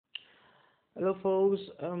Hello, folks.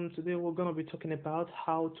 Today we're gonna be talking about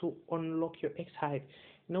how to unlock your X-Hide.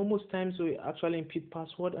 Most times we actually input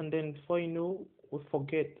password and then before you know we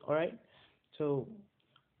forget. All right. So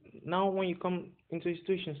now when you come into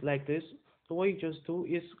situations like this, so what you just do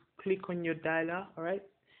is click on your dialer. All right.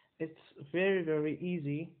 It's very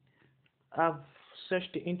easy. I've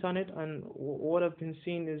searched the internet and what I've been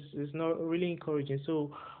seeing is not really encouraging.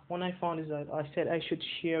 So when I found is that I said I should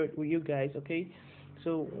share it with you guys. Okay,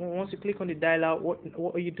 so once you click on the dial out,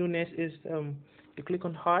 what you do next is you click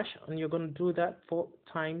on hash and you're gonna do that 4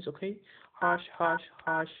 times. Okay, hash,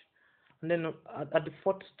 and then at the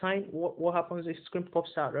fourth time, what happens is screen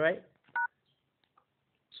pops out, right?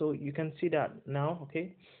 So you can see that now.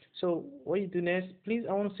 Okay, so what you do next, please,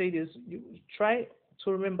 I want to say this: you try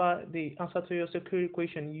to remember the answer to your security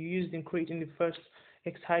question you used in creating the first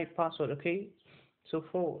X-Hide password. Okay, so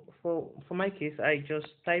for my case, I just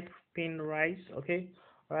type pin rise. Okay,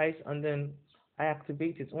 rise, and then I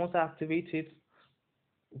activate it. Once I activate it,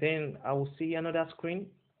 then I will see another screen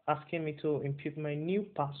asking me to input my new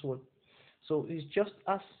password. So it's just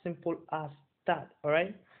as simple as that. All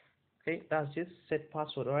right. Okay, that's just set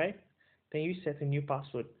password. All right. Then you set a new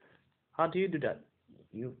password. How do you do that?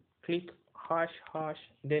 You click hash,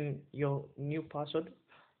 then your new password.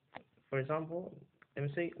 For example, let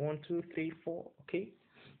me say 1234. Okay,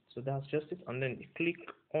 so that's just it, and then you click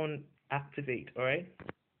on activate. All right,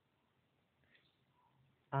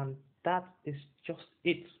 and that is just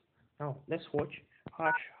it. Now let's watch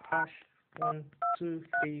hash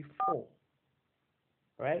 1234.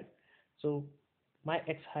 Right? So my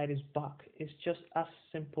X-Hide is back. It's just as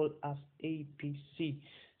simple as ABC.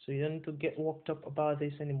 So you don't need to get worked up about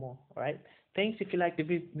this anymore. All right? Thanks. If you like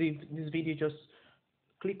this video, just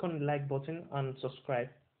click on the like button and subscribe.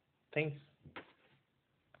 Thanks.